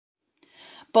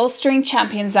Bolstering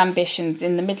champions' ambitions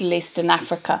in the Middle East and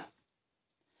Africa.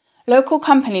 Local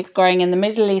companies growing in the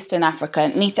Middle East and Africa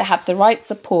need to have the right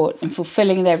support in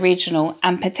fulfilling their regional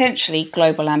and potentially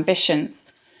global ambitions.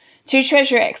 Two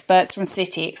Treasury experts from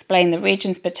Citi explain the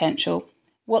region's potential,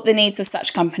 what the needs of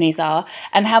such companies are,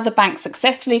 and how the bank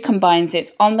successfully combines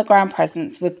its on-the-ground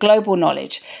presence with global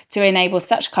knowledge to enable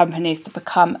such companies to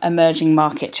become emerging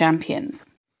market champions.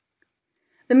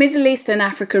 The Middle East and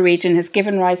Africa region has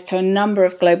given rise to a number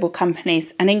of global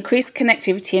companies, and increased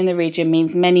connectivity in the region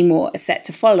means many more are set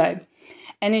to follow.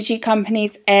 Energy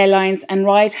companies, airlines, and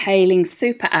ride-hailing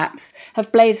super apps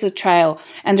have blazed a trail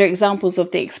and are examples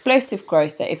of the explosive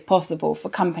growth that is possible for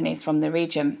companies from the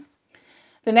region.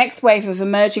 The next wave of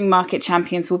emerging market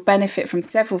champions will benefit from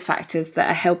several factors that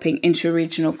are helping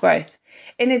intra-regional growth.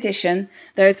 In addition,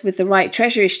 those with the right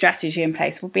treasury strategy in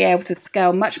place will be able to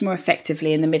scale much more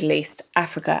effectively in the Middle East,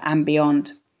 Africa, and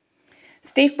beyond.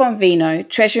 Steve Bonvino,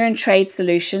 Treasury and Trade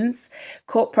Solutions,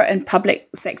 Corporate and Public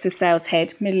Sector Sales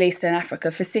Head, Middle East and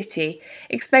Africa for Citi,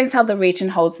 explains how the region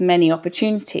holds many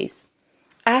opportunities.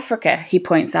 Africa, he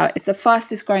points out, is the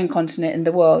fastest growing continent in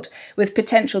the world, with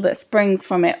potential that springs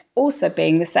from it also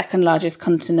being the second largest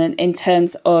continent in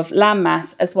terms of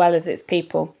landmass as well as its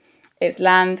people. Its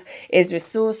land is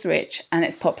resource rich and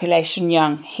its population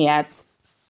young, he adds.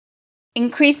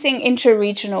 Increasing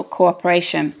intra-regional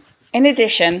cooperation. In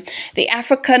addition, the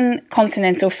African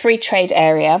Continental Free Trade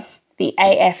Area, the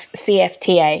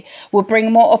AfCFTA, will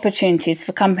bring more opportunities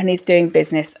for companies doing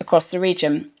business across the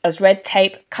region, as red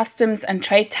tape, customs and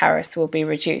trade tariffs will be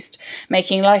reduced,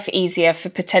 making life easier for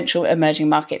potential emerging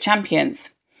market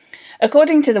champions.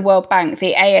 According to the World Bank,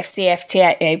 the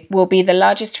AfCFTA will be the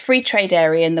largest free trade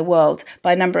area in the world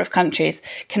by number of countries,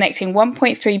 connecting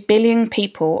 1.3 billion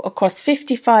people across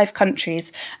 55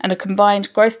 countries and a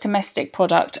combined gross domestic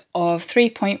product of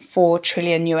 $3.4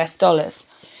 trillion.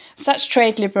 Such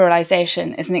trade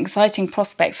liberalisation is an exciting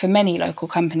prospect for many local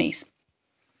companies.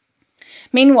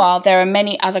 Meanwhile, there are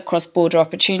many other cross-border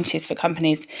opportunities for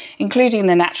companies, including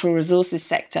the natural resources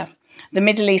sector. The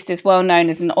Middle East is well known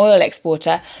as an oil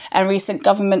exporter, and recent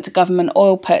government-to-government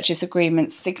oil purchase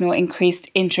agreements signal increased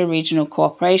intra-regional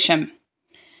cooperation.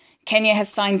 Kenya has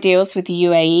signed deals with the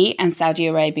UAE and Saudi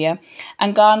Arabia,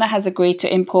 and Ghana has agreed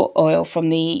to import oil from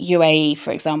the UAE,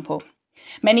 for example.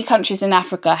 Many countries in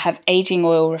Africa have aging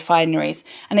oil refineries,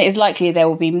 and it is likely there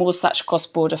will be more such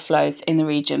cross-border flows in the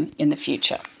region in the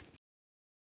future.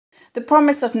 The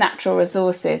promise of natural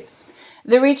resources.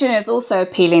 The region is also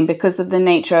appealing because of the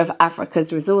nature of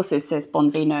Africa's resources, says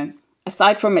Bonvino.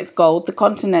 Aside from its gold, the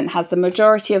continent has the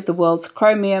majority of the world's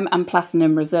chromium and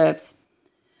platinum reserves.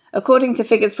 According to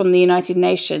figures from the United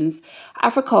Nations,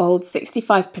 Africa holds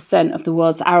 65% of the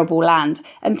world's arable land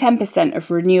and 10%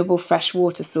 of renewable fresh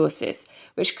water sources,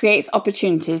 which creates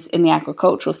opportunities in the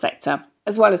agricultural sector,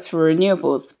 as well as for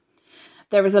renewables.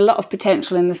 There is a lot of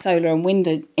potential in the solar and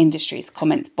wind industries,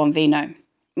 comments Bonvino.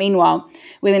 Meanwhile,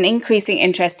 with an increasing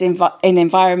interest in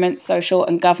environment, social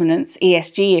and governance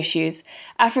 (ESG) issues,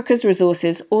 Africa's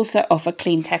resources also offer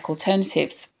clean tech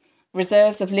alternatives.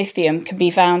 Reserves of lithium can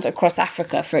be found across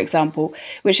Africa, for example,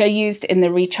 which are used in the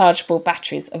rechargeable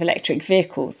batteries of electric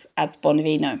vehicles, adds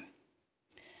Bonvino.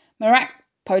 Marak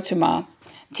Potomar,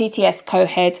 TTS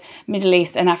co-head, Middle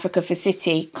East and Africa for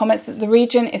Citi, comments that the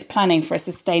region is planning for a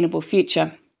sustainable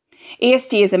future.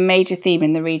 ESG is a major theme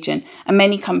in the region, and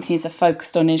many companies are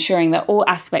focused on ensuring that all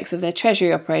aspects of their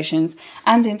treasury operations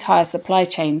and entire supply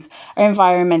chains are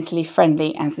environmentally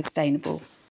friendly and sustainable.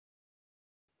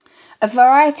 A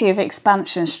variety of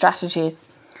expansion strategies.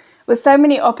 With so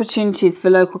many opportunities for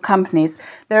local companies,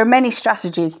 there are many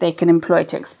strategies they can employ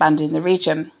to expand in the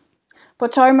region.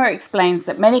 Potomer explains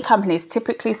that many companies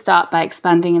typically start by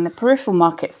expanding in the peripheral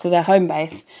markets to their home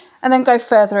base and then go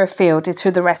further afield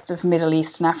into the rest of Middle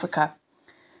East and Africa.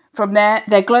 From there,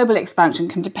 their global expansion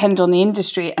can depend on the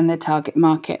industry and their target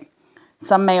market.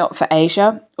 Some may opt for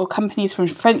Asia, or companies from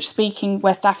French-speaking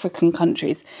West African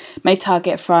countries may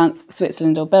target France,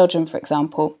 Switzerland or Belgium, for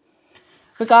example.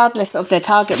 Regardless of their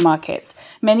target markets,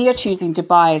 many are choosing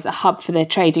Dubai as a hub for their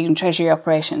trading and treasury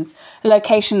operations, a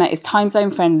location that is time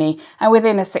zone friendly and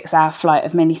within a 6-hour flight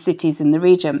of many cities in the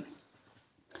region.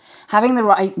 Having the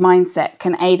right mindset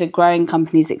can aid a growing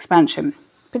company's expansion,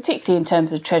 particularly in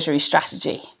terms of treasury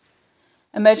strategy.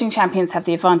 Emerging champions have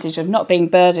the advantage of not being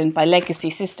burdened by legacy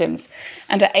systems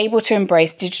and are able to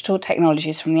embrace digital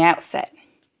technologies from the outset.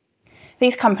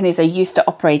 These companies are used to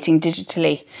operating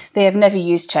digitally. They have never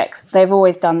used checks. They've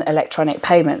always done electronic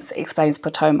payments, explains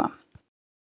Potomar.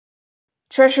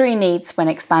 Treasury needs when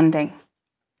expanding.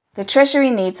 The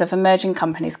treasury needs of emerging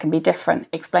companies can be different,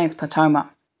 explains Potomar.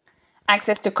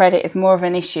 Access to credit is more of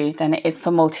an issue than it is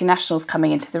for multinationals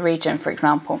coming into the region, for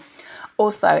example.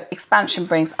 Also, expansion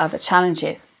brings other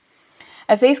challenges.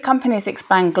 As these companies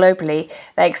expand globally,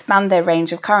 they expand their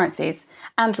range of currencies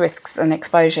and risks and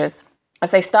exposures.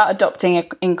 As they start adopting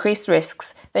increased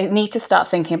risks, they need to start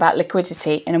thinking about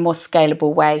liquidity in a more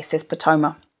scalable way, says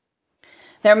Potoma.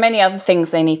 There are many other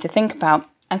things they need to think about,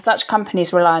 and such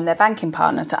companies rely on their banking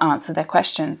partner to answer their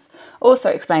questions. Also,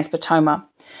 explains Potoma,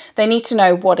 they need to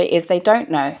know what it is they don't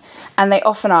know, and they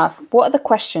often ask, what are the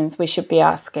questions we should be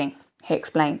asking? He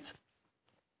explains.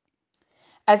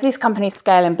 As these companies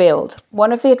scale and build,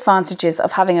 one of the advantages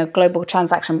of having a global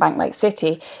transaction bank like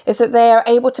Citi is that they are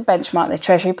able to benchmark their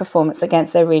treasury performance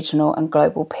against their regional and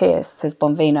global peers, says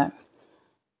Bonvino.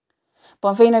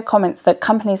 Bonvino comments that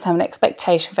companies have an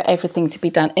expectation for everything to be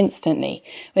done instantly,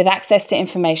 with access to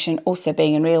information also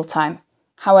being in real time.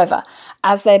 However,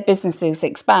 as their businesses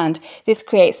expand, this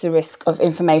creates the risk of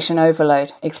information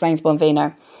overload, explains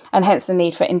Bonvino, and hence the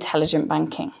need for intelligent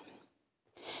banking.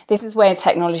 This is where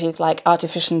technologies like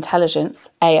artificial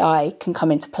intelligence, AI, can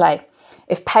come into play.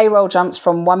 If payroll jumps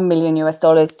from $1 million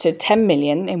to 10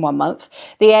 million in 1 month,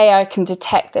 the AI can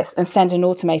detect this and send an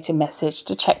automated message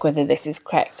to check whether this is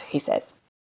correct, he says.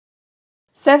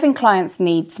 Serving clients'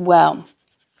 needs well.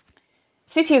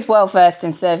 Citi is well versed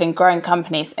in serving growing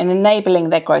companies and enabling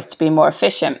their growth to be more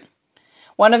efficient.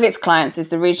 One of its clients is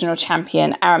the regional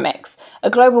champion Aramex, a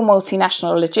global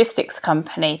multinational logistics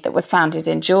company that was founded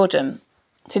in Jordan.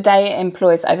 Today, it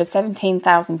employs over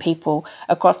 17,000 people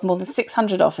across more than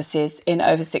 600 offices in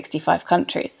over 65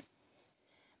 countries.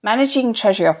 Managing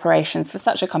treasury operations for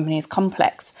such a company is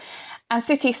complex, and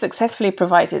Citi successfully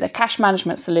provided a cash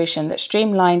management solution that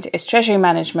streamlined its treasury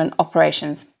management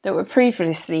operations that were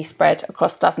previously spread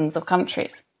across dozens of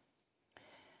countries.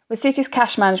 With Citi's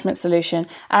cash management solution,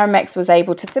 Aramex was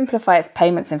able to simplify its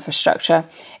payments infrastructure,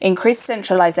 increase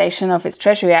centralization of its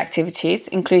treasury activities,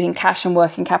 including cash and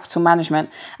working capital management,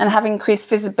 and have increased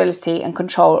visibility and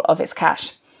control of its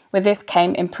cash. With this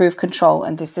came improved control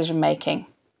and decision-making.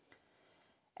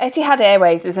 Etihad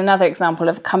Airways is another example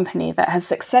of a company that has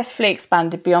successfully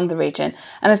expanded beyond the region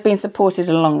and has been supported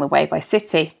along the way by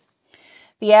Citi.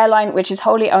 The airline, which is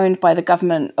wholly owned by the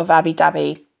government of Abu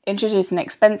Dhabi, introduced an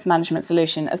expense management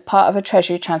solution as part of a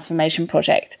treasury transformation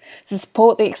project to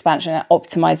support the expansion and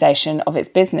optimization of its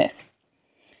business.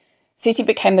 Citi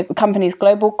became the company's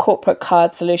global corporate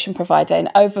card solution provider in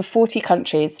over 40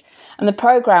 countries, and the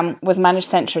program was managed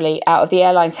centrally out of the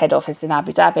airline's head office in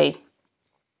Abu Dhabi.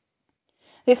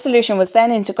 This solution was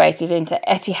then integrated into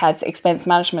Etihad's expense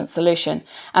management solution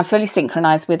and fully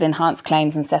synchronized with enhanced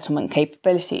claims and settlement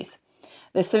capabilities.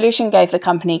 The solution gave the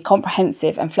company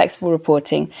comprehensive and flexible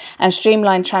reporting and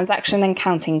streamlined transaction and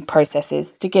counting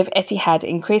processes to give Etihad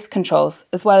increased controls,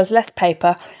 as well as less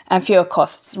paper and fewer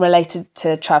costs related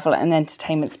to travel and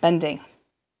entertainment spending.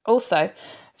 Also,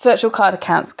 virtual card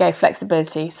accounts gave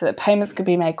flexibility so that payments could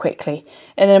be made quickly,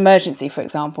 in an emergency for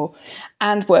example,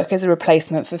 and work as a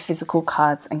replacement for physical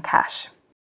cards and cash.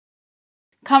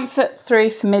 Comfort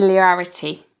through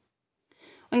familiarity.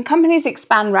 When companies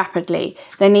expand rapidly,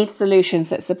 they need solutions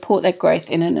that support their growth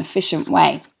in an efficient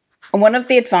way. And one of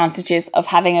the advantages of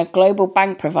having a global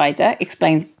bank provider,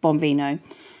 explains Bonvino,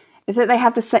 is that they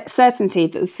have the certainty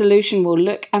that the solution will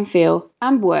look and feel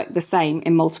and work the same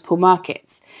in multiple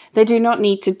markets. They do not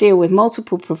need to deal with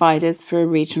multiple providers for a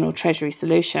regional treasury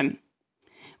solution.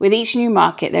 With each new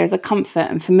market, there is a comfort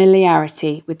and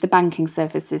familiarity with the banking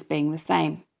services being the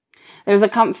same. There is a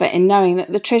comfort in knowing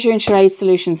that the treasury and trade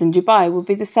solutions in Dubai will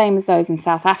be the same as those in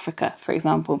South Africa, for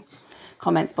example,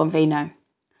 comments Bonvino.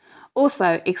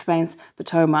 Also, explains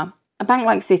Potoma, a bank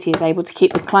like Citi is able to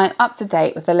keep the client up to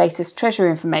date with the latest treasury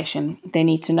information they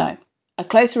need to know, a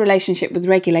closer relationship with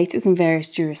regulators in various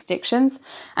jurisdictions,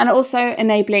 and also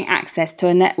enabling access to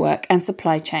a network and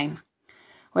supply chain.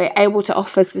 We're able to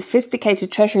offer sophisticated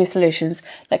treasury solutions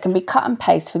that can be cut and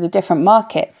paste for the different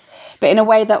markets, but in a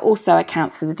way that also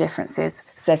accounts for the differences,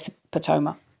 says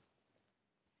Potoma.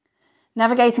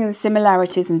 Navigating the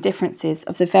similarities and differences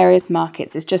of the various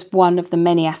markets is just one of the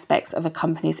many aspects of a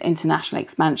company's international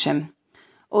expansion.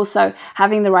 Also,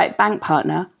 having the right bank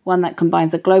partner, one that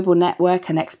combines a global network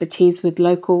and expertise with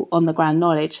local on-the-ground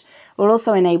knowledge, will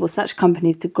also enable such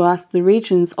companies to grasp the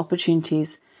region's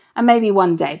opportunities and maybe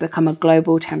one day become a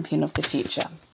global champion of the future.